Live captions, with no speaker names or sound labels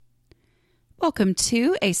Welcome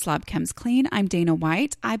to A Slob Comes Clean. I'm Dana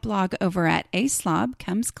White. I blog over at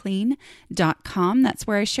aslobcomesclean.com. That's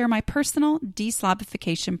where I share my personal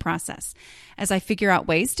deslobification process. As I figure out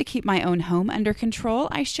ways to keep my own home under control,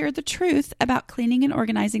 I share the truth about cleaning and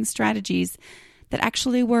organizing strategies that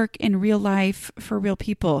actually work in real life for real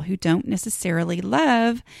people who don't necessarily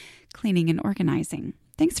love cleaning and organizing.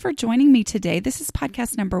 Thanks for joining me today. This is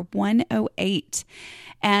podcast number 108,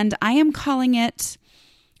 and I am calling it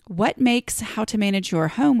What Makes How to Manage Your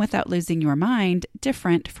Home Without Losing Your Mind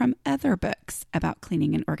different from other books about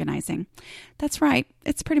cleaning and organizing. That's right.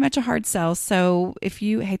 It's pretty much a hard sell. So if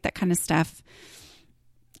you hate that kind of stuff,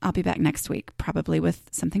 I'll be back next week, probably with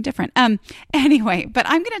something different. Anyway, but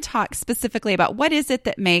I'm going to talk specifically about what is it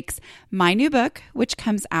that makes my new book, which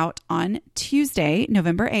comes out on Tuesday,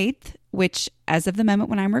 November 8th, which as of the moment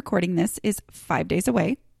when I'm recording this is 5 days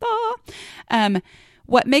away.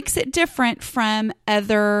 What makes it different from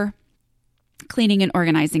other cleaning and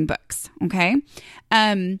organizing books, okay?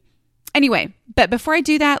 Anyway, but before I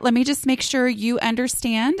do that, let me just make sure you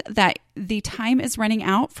understand that the time is running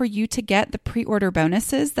out for you to get the pre-order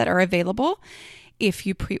bonuses that are available. If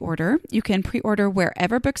you pre-order, you can pre-order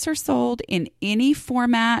wherever books are sold in any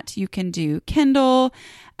format. You can do Kindle,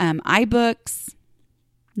 iBooks,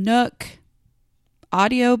 Nook,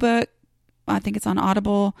 audiobook. I think it's on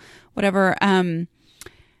Audible, whatever.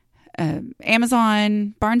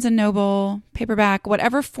 Amazon, Barnes & Noble, paperback,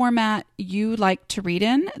 whatever format you like to read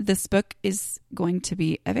in, this book is going to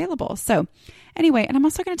be available. So anyway, and I'm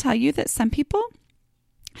also going to tell you that some people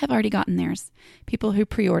have already gotten theirs, people who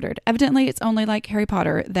pre-ordered. Evidently, it's only like Harry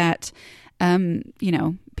Potter that,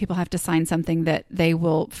 people have to sign something that they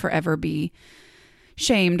will forever be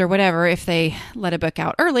shamed or whatever if they let a book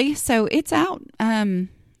out early. So it's out.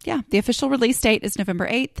 The official release date is November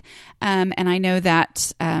 8th. And I know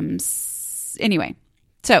that, anyway,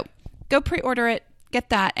 so go pre-order it, get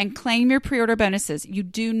that, and claim your pre-order bonuses. You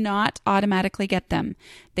do not automatically get them.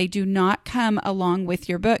 They do not come along with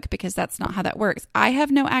your book because that's not how that works. I have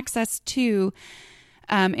no access to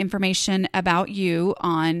information about you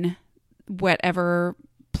on whatever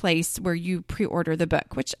place where you pre-order the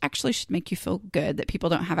book, which actually should make you feel good that people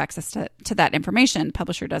don't have access to that information.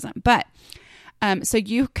 Publisher doesn't, but so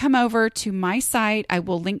you come over to my site. I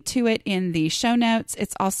will link to it in the show notes.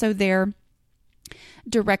 It's also there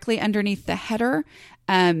directly underneath the header.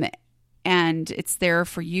 And it's there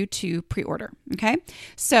for you to pre-order. Okay.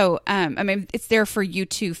 So, it's there for you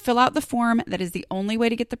to fill out the form. That is the only way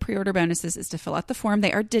to get the pre-order bonuses is to fill out the form.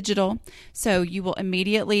 They are digital. So you will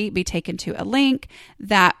immediately be taken to a link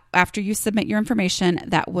that after you submit your information,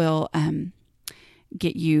 that will,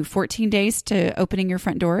 get you 14 days to opening your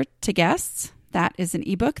front door to guests. That is an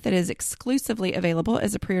ebook that is exclusively available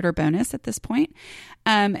as a pre-order bonus at this point.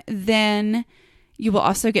 Then you will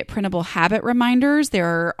also get printable habit reminders.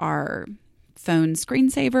 There are phone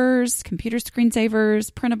screensavers, computer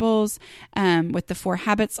screensavers, printables with the 4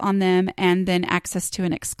 habits on them, and then access to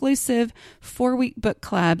an exclusive 4-week book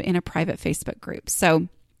club in a private Facebook group. So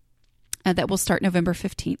that will start November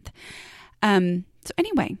 15th. So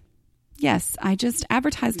anyway, yes, I just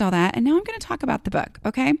advertised all that, and now I'm going to talk about the book,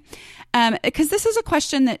 okay? Because this is a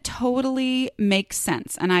question that totally makes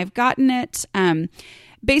sense, and I've gotten it.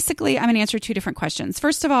 Basically, I'm going to answer 2 different questions.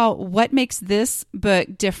 First of all, what makes this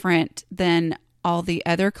book different than all the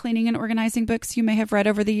other cleaning and organizing books you may have read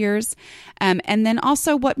over the years? And then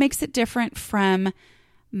also, what makes it different from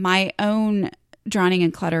my own Drowning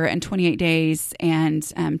in Clutter and 28 Days and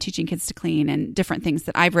Teaching Kids to Clean and different things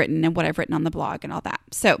that I've written and what I've written on the blog and all that.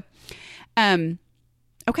 So,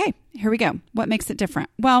 okay, here we go. What makes it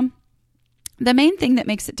different? Well, the main thing that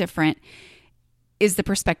makes it different is the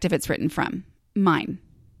perspective it's written from, mine.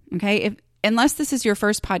 Okay. Unless this is your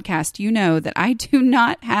first podcast, you know that I do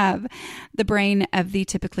not have the brain of the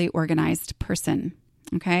typically organized person.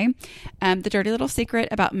 Okay. The dirty little secret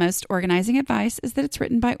about most organizing advice is that it's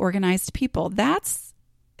written by organized people. That's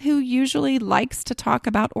who usually likes to talk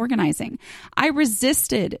about organizing. I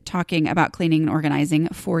resisted talking about cleaning and organizing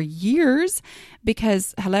for years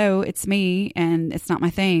because, hello, it's me and it's not my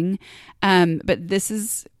thing. But this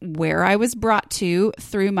is where I was brought to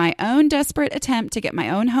through my own desperate attempt to get my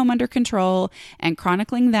own home under control and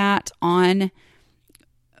chronicling that on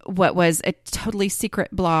what was a totally secret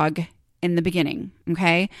blog in the beginning.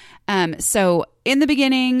 Okay. So in the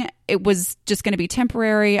beginning, it was just going to be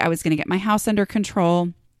temporary. I was going to get my house under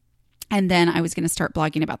control. And then I was going to start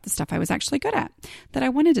blogging about the stuff I was actually good at that I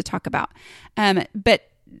wanted to talk about. But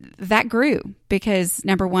that grew because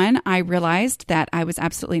number one, I realized that I was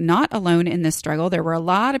absolutely not alone in this struggle. There were a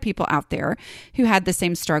lot of people out there who had the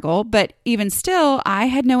same struggle, but even still, I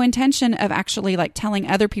had no intention of actually like telling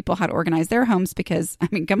other people how to organize their homes because, I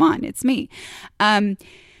mean, come on, it's me.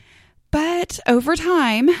 But over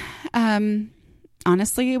time,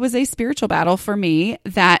 honestly, it was a spiritual battle for me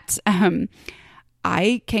that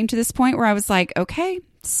I came to this point where I was like, okay,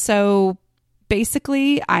 so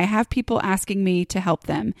basically I have people asking me to help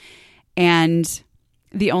them. And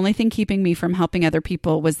the only thing keeping me from helping other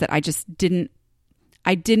people was that I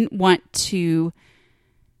didn't want to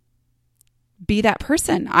be that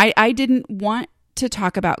person. I didn't want to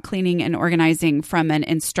talk about cleaning and organizing from an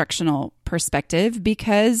instructional perspective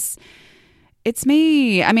because it's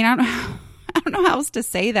me. I mean, I don't know how else to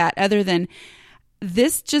say that other than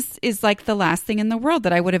this just is like the last thing in the world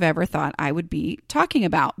that I would have ever thought I would be talking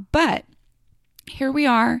about. But here we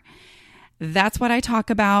are. That's what I talk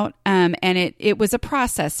about. And it was a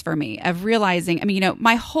process for me of realizing, I mean,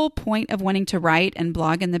 my whole point of wanting to write and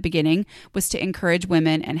blog in the beginning was to encourage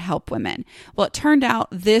women and help women. Well, it turned out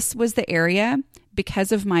this was the area,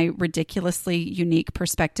 because of my ridiculously unique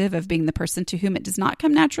perspective of being the person to whom it does not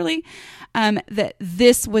come naturally, that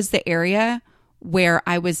this was the area where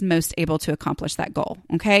I was most able to accomplish that goal.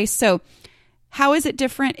 Okay. So how is it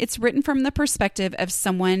different? It's written from the perspective of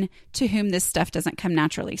someone to whom this stuff doesn't come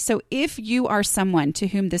naturally. So if you are someone to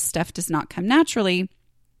whom this stuff does not come naturally,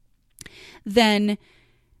 then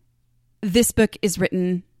this book is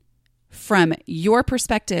written from your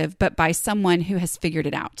perspective, but by someone who has figured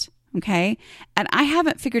it out. Okay. And I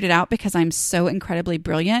haven't figured it out because I'm so incredibly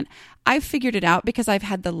brilliant. I've figured it out because I've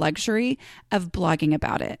had the luxury of blogging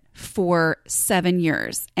about it for 7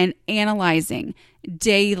 years and analyzing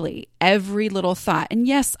daily every little thought. And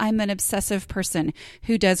yes, I'm an obsessive person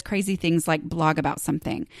who does crazy things like blog about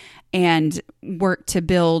something and work to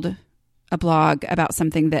build a blog about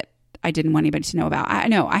something that I didn't want anybody to know about. I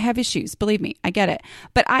know I have issues. Believe me, I get it.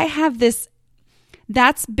 But I have this,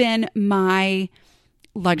 that's been my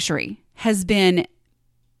luxury, has been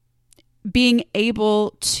being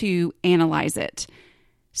able to analyze it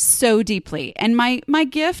so deeply. And my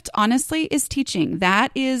gift, honestly, is teaching.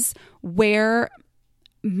 That is where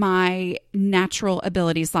my natural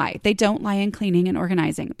abilities lie. They don't lie in cleaning and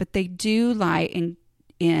organizing, but they do lie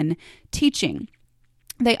in teaching.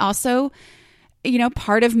 They also,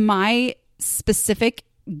 part of my specific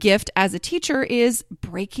gift as a teacher is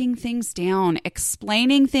breaking things down,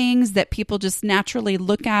 explaining things that people just naturally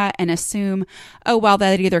look at and assume, oh, well,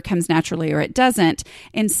 that either comes naturally or it doesn't.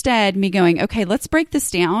 Instead, me going, okay, let's break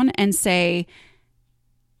this down and say,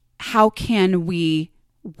 how can we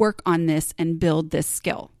work on this and build this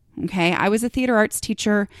skill? Okay. I was a theater arts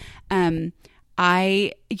teacher.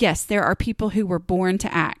 Yes, there are people who were born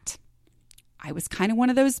to act. I was kind of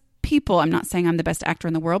one of those people. I'm not saying I'm the best actor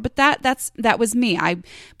in the world, but that was me. I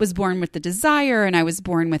was born with the desire and I was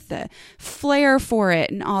born with the flair for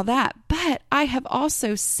it and all that. But I have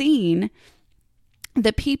also seen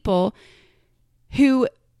the people who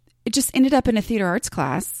just ended up in a theater arts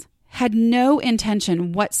class, had no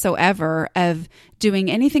intention whatsoever of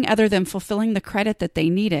doing anything other than fulfilling the credit that they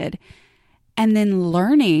needed, and then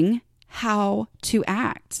learning how to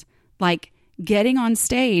act, like getting on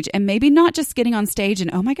stage, and maybe not just getting on stage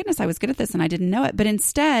and, oh my goodness, I was good at this and I didn't know it, but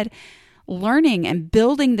instead learning and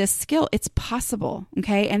building this skill. It's possible.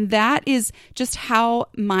 Okay. And that is just how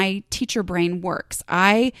my teacher brain works.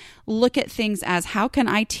 I look at things as, how can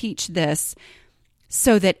I teach this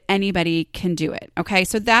so that anybody can do it? Okay.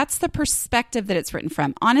 So that's the perspective that it's written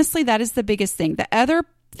from. Honestly, that is the biggest thing. The other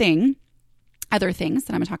things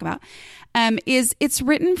that I'm going to talk about, is it's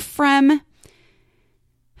written from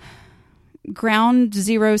ground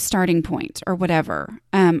zero starting point or whatever.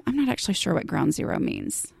 I'm not actually sure what ground zero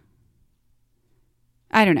means.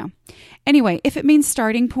 I don't know. Anyway, if it means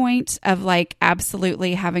starting point of like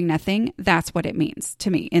absolutely having nothing, that's what it means to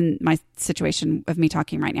me in my situation of me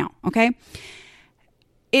talking right now. Okay.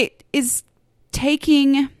 It is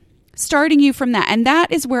starting you from that. And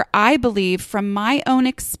that is where I believe, from my own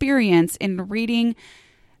experience in reading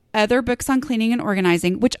other books on cleaning and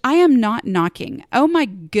organizing, which I am not knocking. Oh my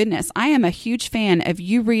goodness. I am a huge fan of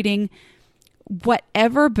you reading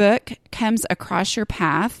whatever book comes across your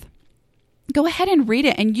path. Go ahead and read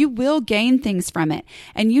it and you will gain things from it.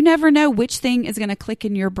 And you never know which thing is going to click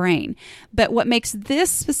in your brain. But what makes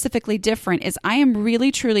this specifically different is I am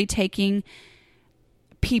really truly taking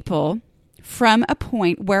people from a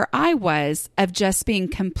point where I was of just being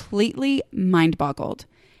completely mind-boggled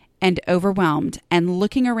and overwhelmed and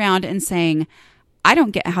looking around and saying, I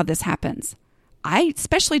don't get how this happens. I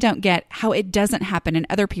especially don't get how it doesn't happen in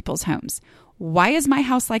other people's homes. Why is my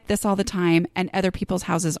house like this all the time and other people's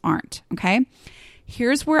houses aren't? Okay.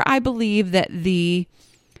 Here's where I believe that the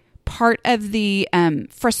part of the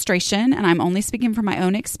frustration, and I'm only speaking from my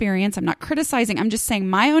own experience, I'm not criticizing, I'm just saying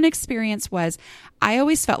my own experience was I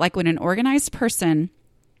always felt like when an organized person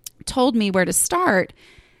told me where to start,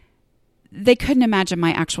 they couldn't imagine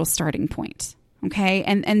my actual starting point. Okay.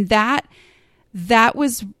 And that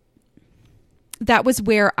was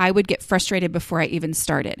where I would get frustrated before I even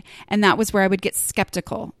started. And that was where I would get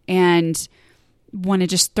skeptical and want to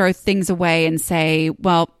just throw things away and say,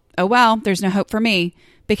 well, there's no hope for me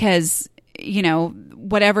because,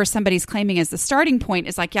 whatever somebody's claiming as the starting point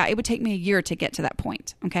is like, yeah, it would take me a year to get to that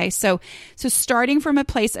point. Okay. So starting from a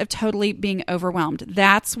place of totally being overwhelmed,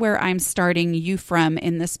 that's where I'm starting you from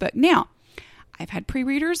in this book. Now, I've had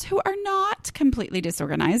pre-readers who are not completely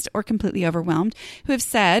disorganized or completely overwhelmed who have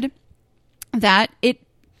said that it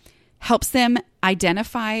helps them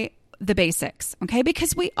identify the basics, okay?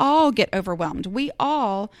 Because we all get overwhelmed. We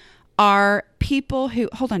all are people who,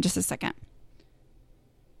 hold on just a second.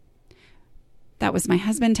 That was my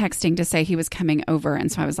husband texting to say he was coming over.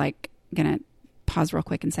 And so I was like, going to pause real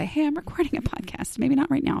quick and say, hey, I'm recording a podcast. Maybe not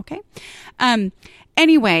right now, okay?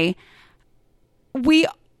 Anyway, we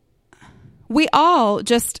all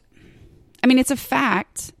just, it's a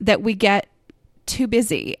fact that we get too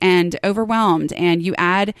busy and overwhelmed, and you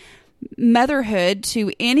add motherhood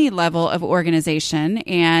to any level of organization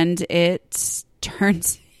and it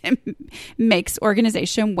makes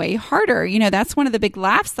organization way harder. That's one of the big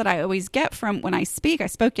laughs that I always get from when I speak. I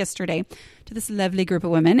spoke yesterday to this lovely group of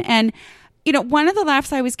women, and one of the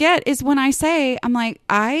laughs I always get is when I say, I'm like,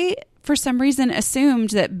 I for some reason assumed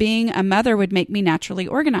that being a mother would make me naturally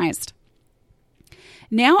organized.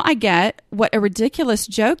 Now I get what a ridiculous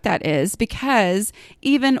joke that is, because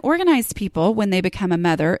even organized people, when they become a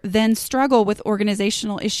mother, then struggle with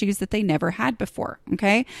organizational issues that they never had before.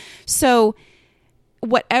 Okay. So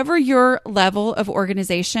whatever your level of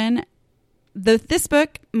organization, this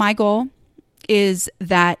book, my goal is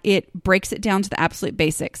that it breaks it down to the absolute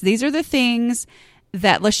basics. These are the things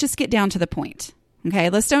that, let's just get down to the point. Okay.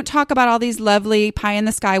 Let's don't talk about all these lovely pie in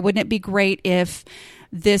the sky. Wouldn't it be great if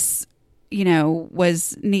this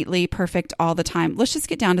was neatly perfect all the time? Let's just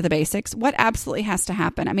get down to the basics. What absolutely has to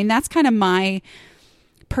happen? That's kind of my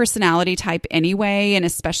personality type anyway. And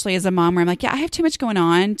especially as a mom where I'm like, yeah, I have too much going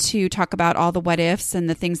on to talk about all the what ifs and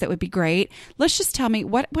the things that would be great. Let's just tell me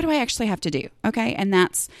what do I actually have to do? Okay. And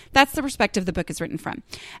that's the perspective the book is written from.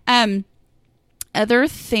 Other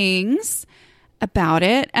things about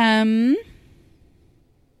it,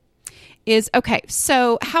 is okay.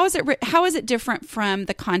 So how is it different from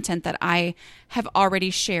the content that I have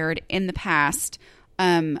already shared in the past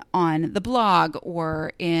on the blog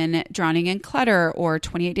or in Drowning in Clutter or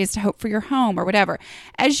 28 Days to Hope for Your Home or whatever?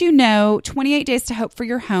 As you know, 28 Days to Hope for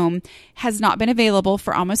Your Home has not been available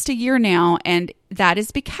for almost a year now, and that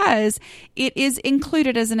is because it is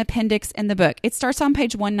included as an appendix in the book. It starts on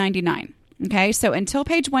page 199. Okay, so until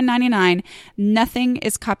page 199, nothing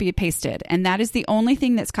is copy pasted. And that is the only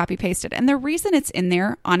thing that's copy pasted. And the reason it's in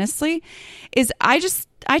there, honestly, is I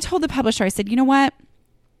told the publisher, I said, you know what?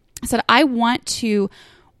 I said, I want to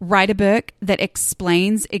write a book that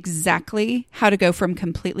explains exactly how to go from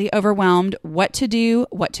completely overwhelmed, what to do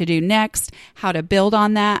next, how to build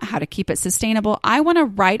on that, how to keep it sustainable. I want to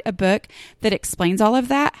write a book that explains all of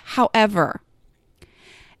that. However,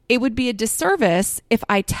 it would be a disservice if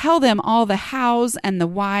I tell them all the hows and the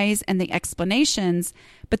whys and the explanations,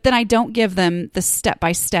 but then I don't give them the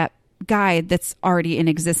step-by-step guide that's already in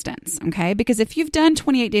existence, okay? Because if you've done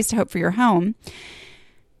 28 Days to Hope for Your Home,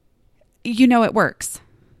 you know it works.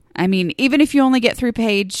 Even if you only get through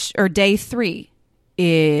page or day 3,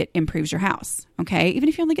 it improves your house, okay? Even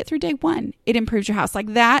if you only get through day 1, it improves your house.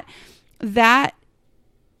 Like that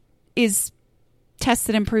is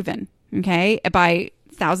tested and proven, okay, by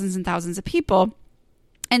thousands and thousands of people.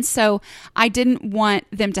 And so I didn't want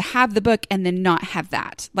them to have the book and then not have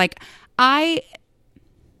that. Like I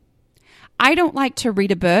don't like to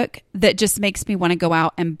read a book that just makes me want to go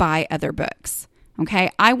out and buy other books.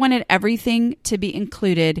 Okay. I wanted everything to be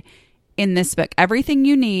included in this book. Everything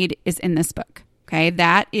you need is in this book. Okay.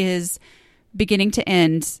 That is beginning to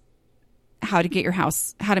end how to get your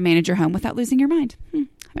house, how to manage your home without losing your mind.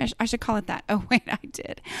 I should call it that. Oh, wait, I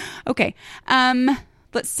did. Okay.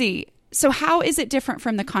 Let's see. So how is it different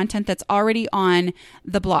from the content that's already on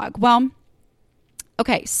the blog? Well,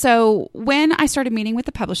 okay. So when I started meeting with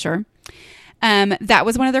the publisher, that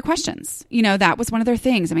was one of their questions. That was one of their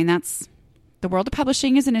things. That's the world of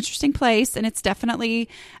publishing is an interesting place, and it's definitely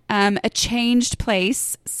a changed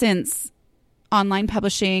place since online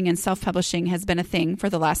publishing and self-publishing has been a thing for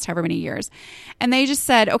the last however many years. And they just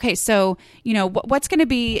said, okay, so, what's going to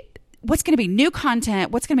be new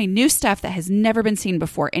content? What's going to be new stuff that has never been seen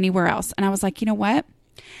before anywhere else? And I was like, you know what?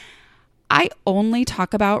 I only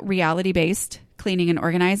talk about reality-based cleaning and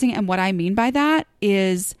organizing. And what I mean by that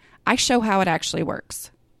is I show how it actually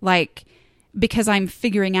works. Because I'm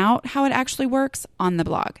figuring out how it actually works on the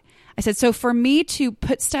blog. I said, so for me to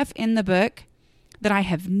put stuff in the book that I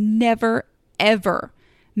have never, ever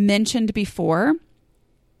mentioned before,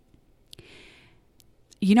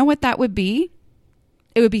 you know what that would be?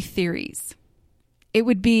 It would be theories. It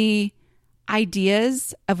would be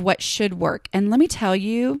ideas of what should work. And let me tell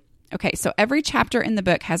you, okay, so every chapter in the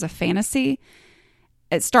book has a fantasy.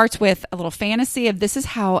 It starts with a little fantasy of this is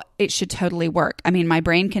how it should totally work. I mean, my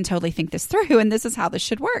brain can totally think this through and this is how this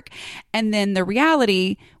should work. And then the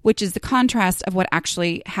reality, which is the contrast of what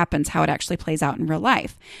actually happens, how it actually plays out in real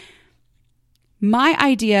life. My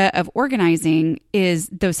idea of organizing is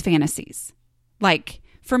those fantasies.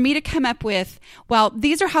 For me to come up with, well,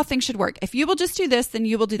 these are how things should work. If you will just do this, then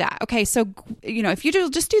you will do that. Okay, so, if you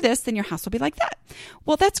just do this, then your house will be like that.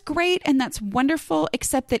 Well, that's great and that's wonderful,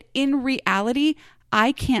 except that in reality,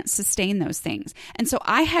 I can't sustain those things. And so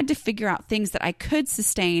I had to figure out things that I could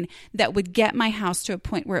sustain that would get my house to a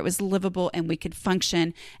point where it was livable and we could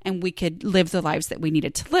function and we could live the lives that we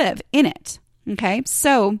needed to live in it. Okay,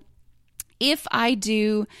 so if I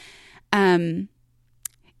do, I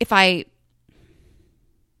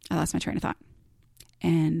lost my train of thought.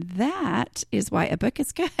 And that is why a book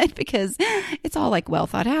is good, because it's all well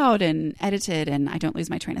thought out and edited and I don't lose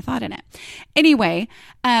my train of thought in it. Anyway,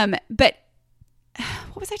 but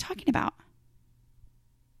what was I talking about?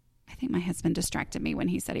 I think my husband distracted me when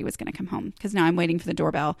he said he was going to come home, because now I'm waiting for the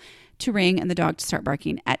doorbell to ring and the dog to start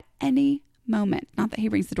barking at any moment. Not that he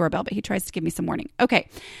rings the doorbell, but he tries to give me some warning. Okay.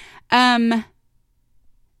 Oh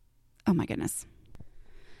my goodness.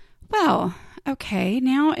 Well, okay.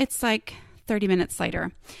 Now it's 30 minutes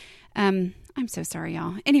later. I'm so sorry,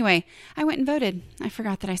 y'all. Anyway, I went and voted. I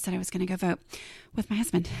forgot that I said I was going to go vote with my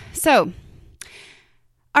husband. So,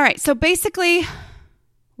 all right. So basically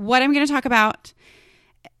what I'm going to talk about,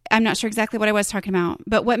 I'm not sure exactly what I was talking about,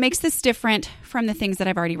 but what makes this different from the things that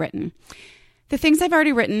I've already written. The things I've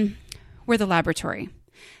already written were the laboratory.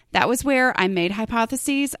 That was where I made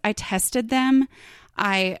hypotheses. I tested them.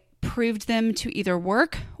 I proved them to either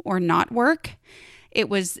work or not work. It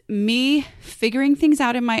was me figuring things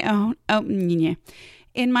out in my own,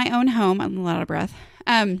 in my own home. I'm a lot out of breath.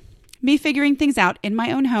 Me figuring things out in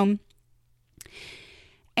my own home.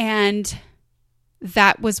 And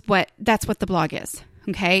that's what the blog is.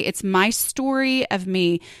 Okay. It's my story of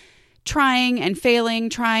me trying and failing,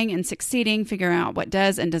 trying and succeeding, figuring out what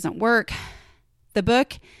does and doesn't work. The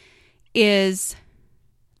book is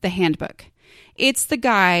the handbook. It's the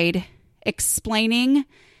guide explaining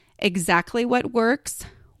exactly what works,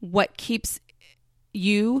 what keeps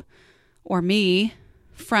you or me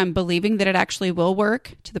from believing that it actually will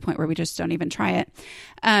work to the point where we just don't even try it.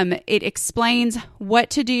 It explains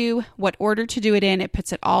what to do, what order to do it in. It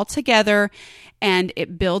puts it all together and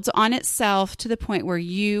it builds on itself to the point where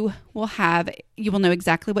you will know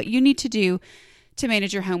exactly what you need to do to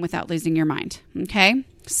manage your home without losing your mind. Okay.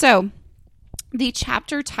 So the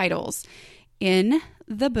chapter titles in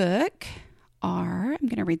the book are, I'm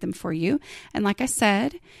going to read them for you. And like I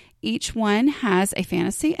said, each one has a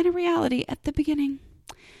fantasy and a reality at the beginning.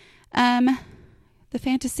 The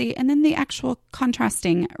fantasy and then the actual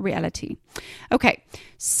contrasting reality. Okay.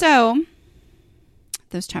 So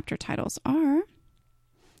those chapter titles are,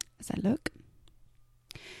 as I look.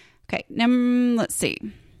 Okay. Let's see.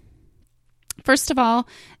 First of all,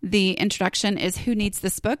 the introduction is who needs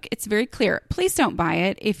this book? It's very clear. Please don't buy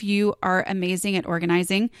it if you are amazing at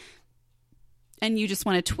organizing and you just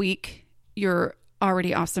want to tweak your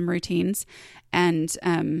already awesome routines and,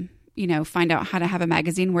 find out how to have a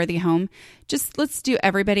magazine-worthy home. Just let's do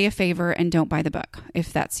everybody a favor and don't buy the book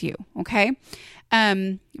if that's you, okay?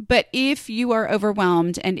 But if you are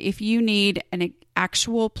overwhelmed and if you need an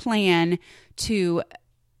actual plan to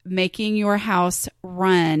making your house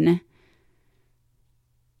run,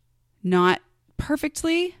 not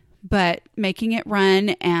perfectly, but making it run,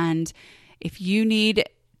 and if you need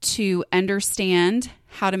to understand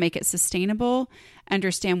how to make it sustainable,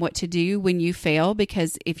 understand what to do when you fail,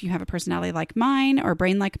 because if you have a personality like mine or a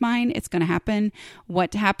brain like mine, it's going to happen.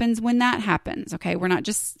 What happens when that happens? Okay. We're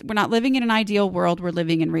not living in an ideal world. We're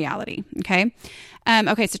living in reality. Okay.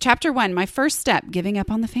 Okay. So chapter 1, my first step, giving up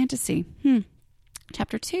on the fantasy.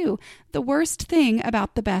 Chapter 2, the worst thing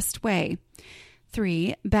about the best way.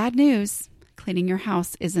 3, bad news. Cleaning your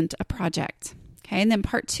house isn't a project. Okay. And then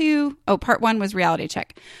part one was reality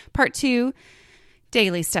check. Part two,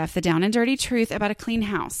 daily stuff, the down and dirty truth about a clean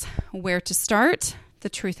house. Where to start, the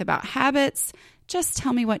truth about habits, just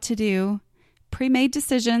tell me what to do, pre-made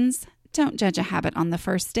decisions, don't judge a habit on the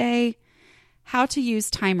first day, how to use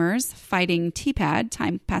timers, fighting TPAD,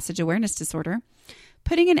 time passage awareness disorder,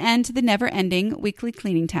 putting an end to the never-ending weekly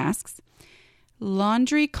cleaning tasks,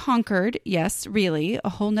 laundry conquered, yes, really, a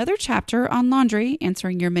whole nother chapter on laundry,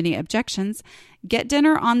 answering your many objections, get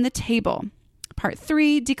dinner on the table. Part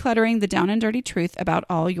 3, decluttering, the down and dirty truth about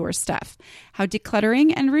all your stuff, how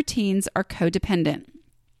decluttering and routines are codependent.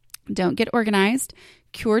 Don't get organized,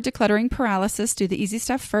 cure decluttering paralysis, do the easy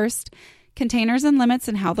stuff first, containers and limits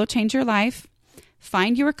and how they'll change your life,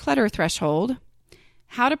 find your clutter threshold,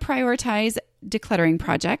 how to prioritize decluttering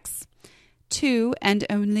projects, 2 and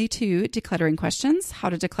only 2 decluttering questions, how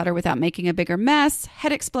to declutter without making a bigger mess,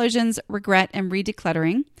 head explosions, regret, and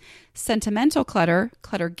re-decluttering, sentimental clutter,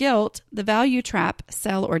 clutter guilt, the value trap,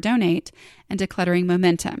 sell or donate, and decluttering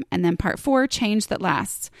momentum. And then part 4, change that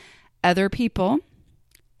lasts, other people,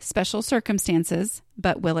 special circumstances,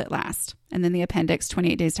 but will it last? And then the appendix,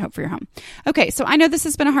 28 days to hope for your home. Okay, so I know this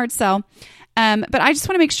has been a hard sell, but I just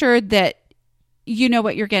want to make sure that you know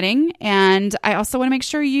what you're getting. And I also want to make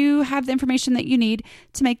sure you have the information that you need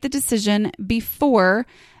to make the decision before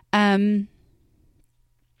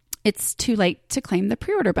it's too late to claim the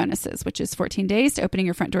pre-order bonuses, which is 14 days to opening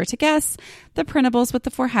your front door to guests, the printables with the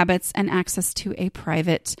 4 habits, and access to a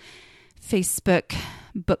private Facebook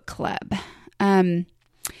book club. And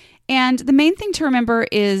the main thing to remember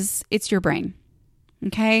is it's your brain,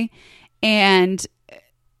 okay? And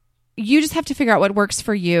you just have to figure out what works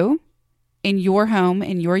for you in your home,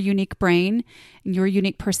 in your unique brain, in your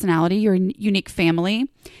unique personality, your unique family.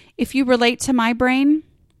 If you relate to my brain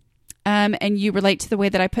and you relate to the way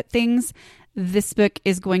that I put things, this book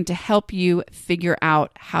is going to help you figure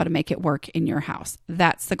out how to make it work in your house.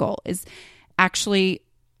 That's the goal, is actually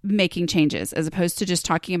making changes as opposed to just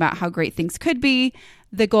talking about how great things could be.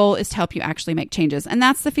 The goal is to help you actually make changes. And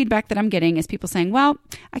that's the feedback that I'm getting, is people saying, well,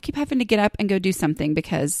 I keep having to get up and go do something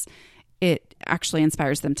because it actually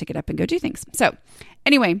inspires them to get up and go do things. So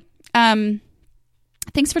anyway,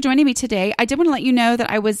 thanks for joining me today. I did want to let you know that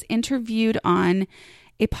I was interviewed on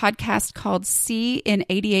a podcast called See in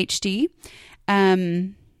ADHD,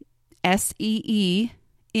 SEE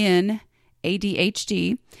in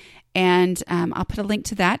ADHD. And I'll put a link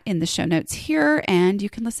to that in the show notes here, and you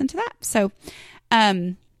can listen to that. So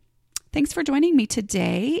thanks for joining me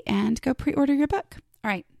today, and go pre-order your book.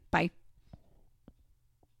 All right, bye.